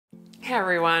Hey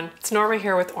everyone, it's Norma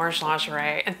here with Orange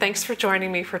Lingerie, and thanks for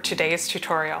joining me for today's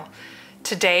tutorial.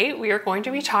 Today we are going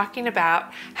to be talking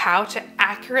about how to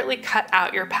accurately cut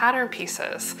out your pattern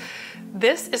pieces.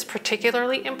 This is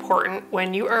particularly important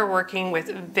when you are working with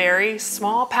very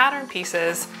small pattern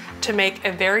pieces to make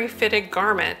a very fitted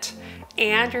garment,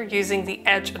 and you're using the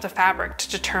edge of the fabric to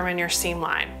determine your seam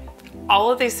line.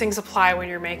 All of these things apply when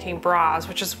you're making bras,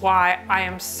 which is why I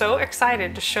am so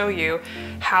excited to show you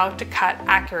how to cut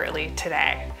accurately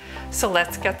today. So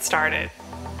let's get started.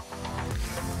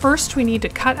 First, we need to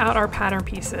cut out our pattern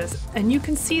pieces, and you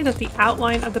can see that the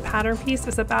outline of the pattern piece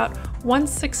is about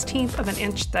 1/16 of an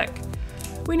inch thick.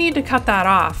 We need to cut that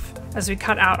off as we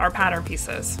cut out our pattern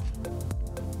pieces.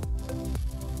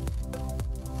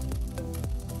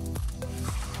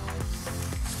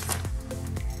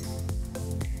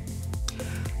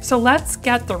 So let's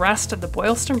get the rest of the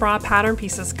Boylston bra pattern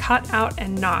pieces cut out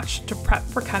and notched to prep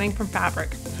for cutting from fabric.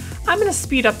 I'm going to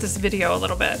speed up this video a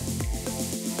little bit.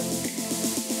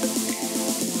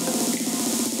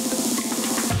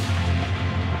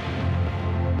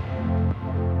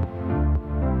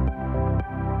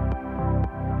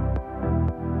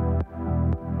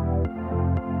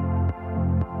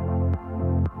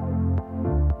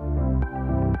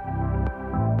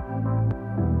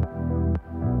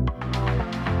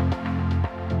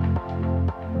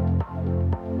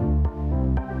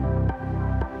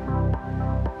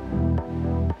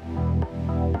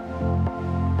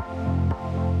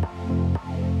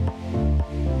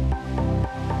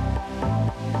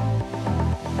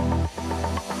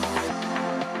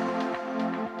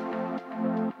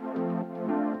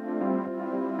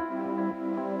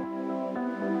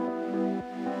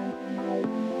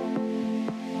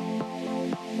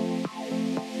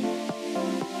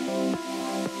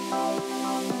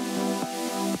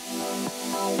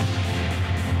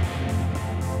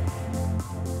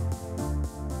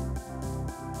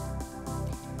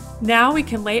 Now we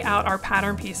can lay out our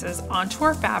pattern pieces onto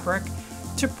our fabric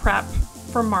to prep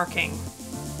for marking.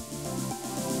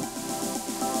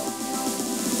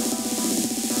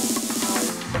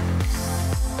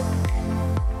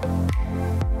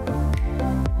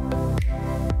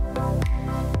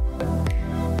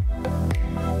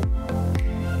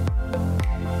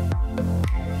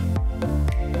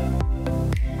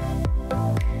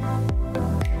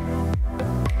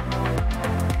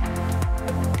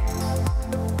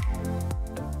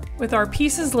 With our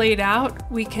pieces laid out,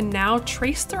 we can now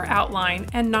trace their outline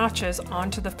and notches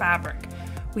onto the fabric.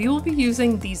 We will be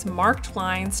using these marked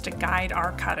lines to guide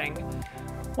our cutting.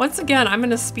 Once again, I'm going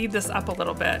to speed this up a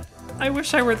little bit. I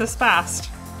wish I were this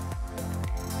fast.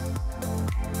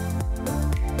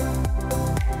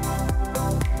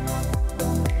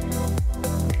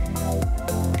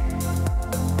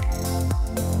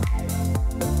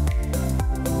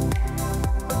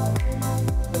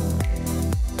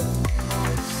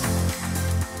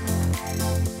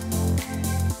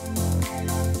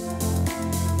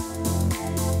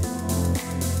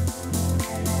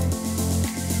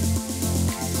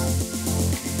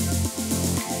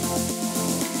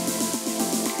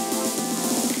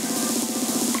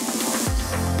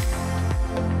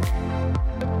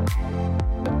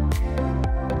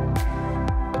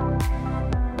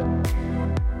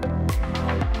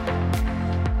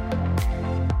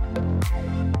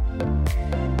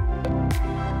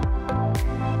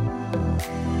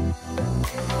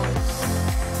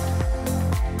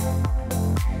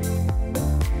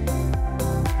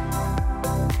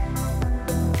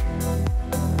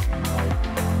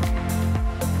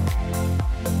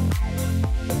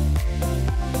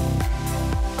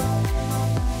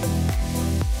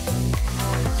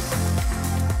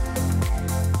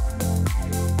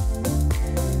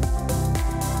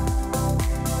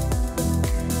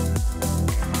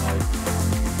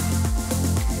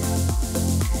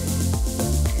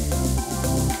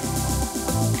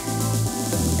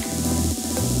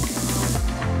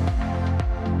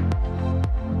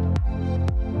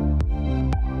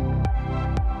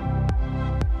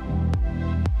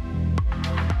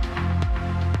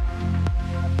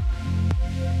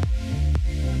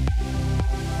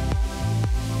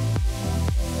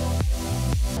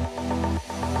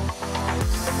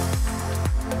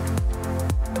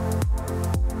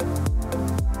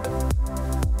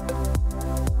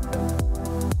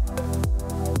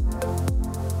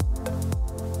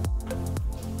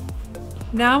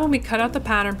 Now when we cut out the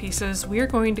pattern pieces, we are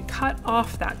going to cut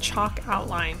off that chalk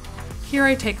outline. Here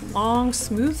I take long,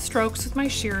 smooth strokes with my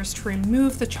shears to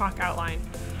remove the chalk outline.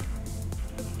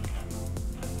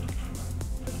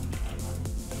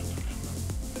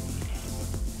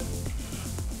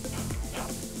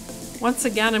 Once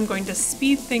again, I'm going to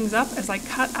speed things up as I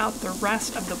cut out the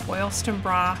rest of the Boylston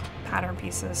bra pattern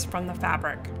pieces from the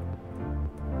fabric.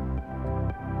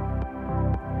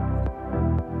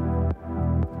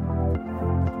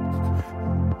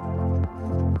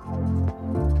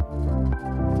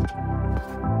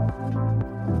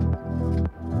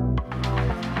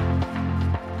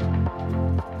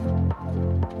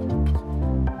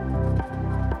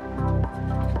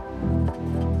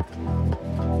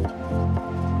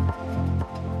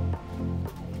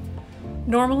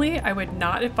 Normally, I would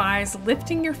not advise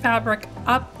lifting your fabric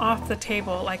up off the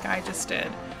table like I just did.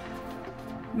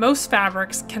 Most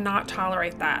fabrics cannot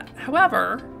tolerate that.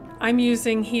 However, I'm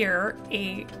using here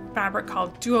a fabric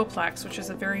called Duoplex, which is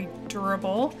a very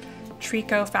durable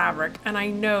tricot fabric, and I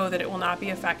know that it will not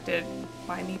be affected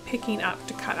by me picking up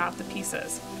to cut out the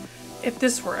pieces. If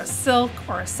this were a silk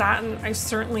or a satin, I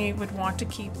certainly would want to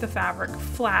keep the fabric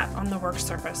flat on the work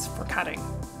surface for cutting.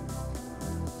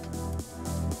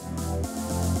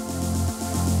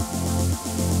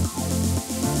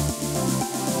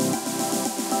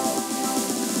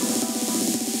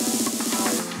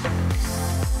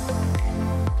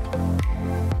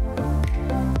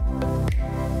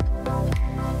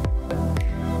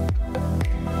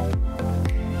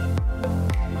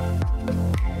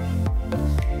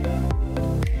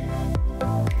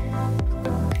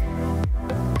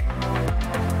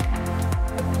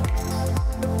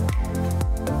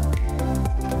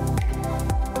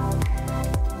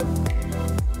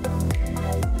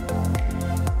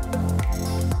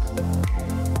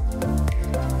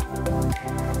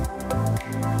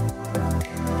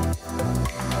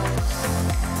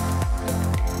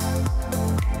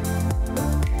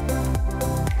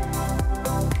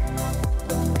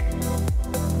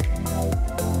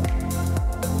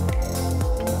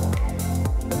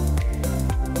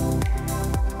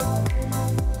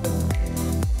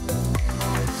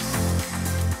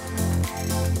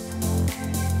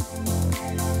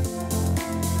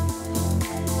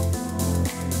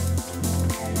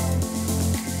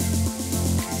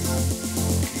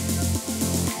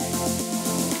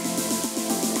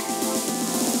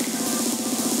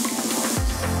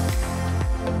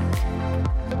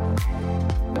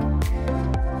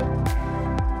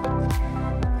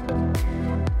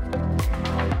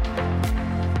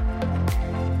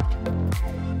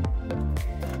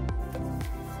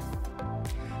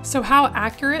 So how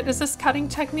accurate is this cutting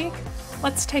technique?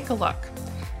 Let's take a look.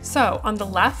 So on the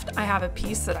left, I have a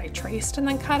piece that I traced and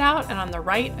then cut out, and on the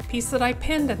right, a piece that I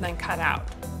pinned and then cut out.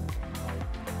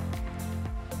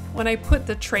 When I put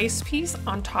the trace piece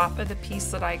on top of the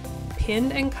piece that I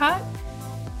pinned and cut,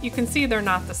 you can see they're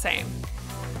not the same.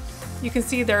 You can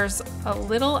see there's a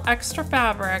little extra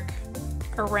fabric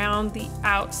around the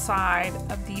outside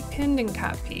of the pinned and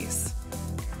cut piece.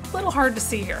 A little hard to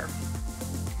see here.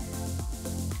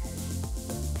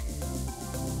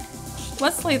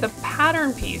 Let's lay the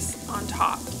pattern piece on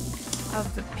top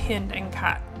of the pinned and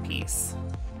cut piece.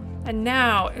 And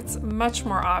now it's much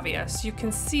more obvious. You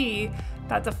can see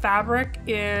that the fabric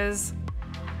is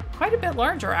quite a bit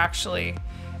larger actually.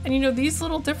 And you know, these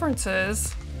little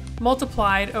differences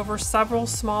multiplied over several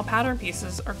small pattern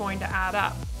pieces are going to add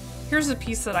up. Here's a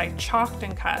piece that I chalked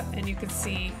and cut, and you can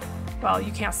see, well,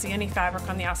 you can't see any fabric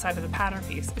on the outside of the pattern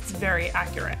piece. It's very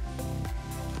accurate.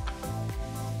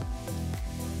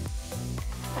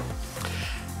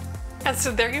 And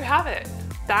so there you have it.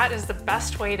 That is the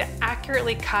best way to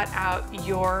accurately cut out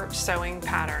your sewing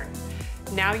pattern.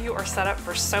 Now you are set up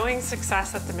for sewing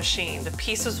success at the machine. The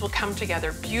pieces will come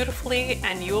together beautifully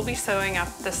and you will be sewing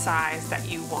up the size that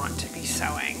you want to be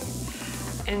sewing.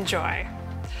 Enjoy.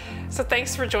 So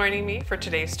thanks for joining me for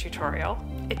today's tutorial.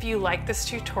 If you like this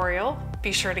tutorial,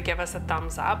 be sure to give us a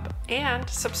thumbs up and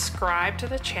subscribe to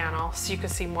the channel so you can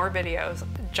see more videos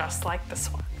just like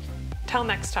this one. Till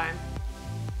next time.